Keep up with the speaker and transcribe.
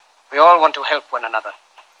We all want to help one another.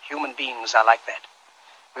 Human beings are like that.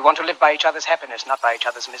 We want to live by each other's happiness, not by each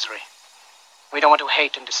other's misery. We don't want to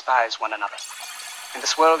hate and despise one another. In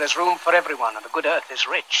this world, there's room for everyone, and the good earth is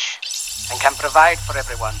rich and can provide for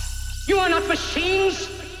everyone. You are not machines.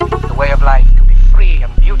 The way of life can be free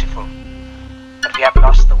and beautiful, but we have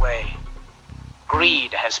lost the way.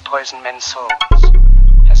 Greed has poisoned men's souls,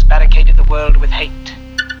 has barricaded the world with hate,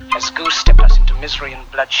 has goose-stepped us into misery and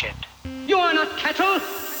bloodshed. You are not cattle.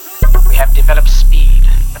 We have developed speed,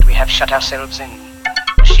 but we have shut ourselves in.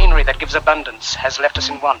 Machinery that gives abundance has left us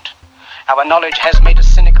in want. Our knowledge has made us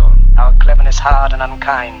cynical, our cleverness hard and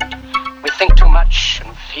unkind. We think too much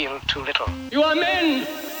and feel too little. You are men.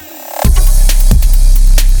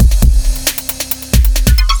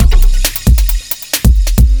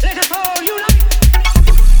 Let us all unite.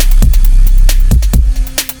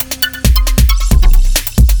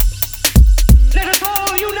 Let us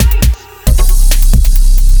all unite.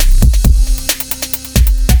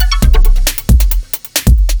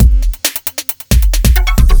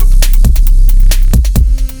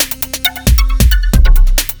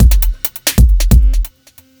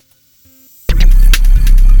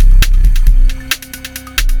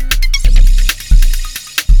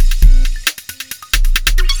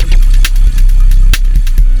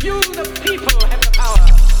 You, the people, have the power.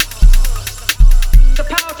 The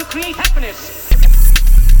power to create happiness.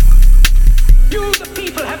 You, the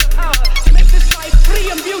people, have the power to make this life free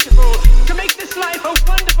and beautiful, to make this life a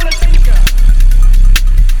wonderful adventure.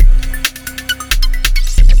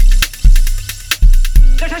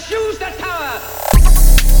 Let us use that power.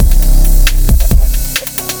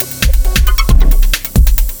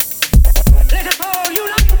 Let us all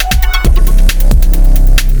unite.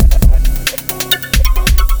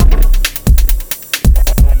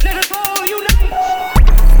 Let us all unite.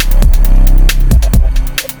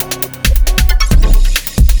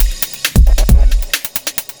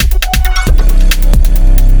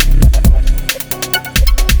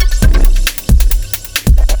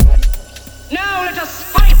 Now let us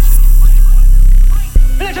fight.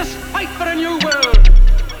 Let us fight for a new world.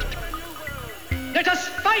 Let us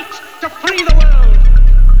fight to free the world.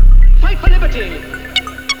 Fight for liberty.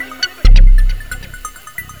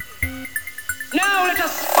 Now let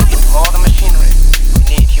us fight. More than machinery, we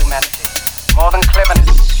need humanity. More than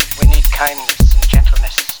cleverness, we need kindness and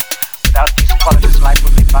gentleness. Without these qualities, life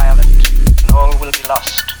will be violent, and all will be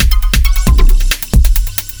lost.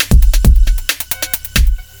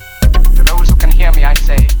 To those who can hear me, I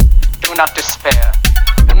say, do not despair.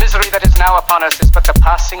 The misery that is now upon us is but the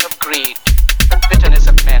passing of greed, the bitterness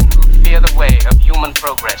of men who fear the way of human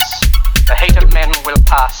progress. The hate of men will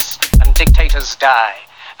pass, and dictators die.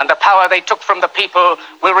 And the power they took from the people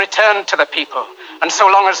will return to the people. And so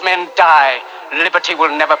long as men die, liberty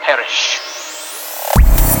will never perish.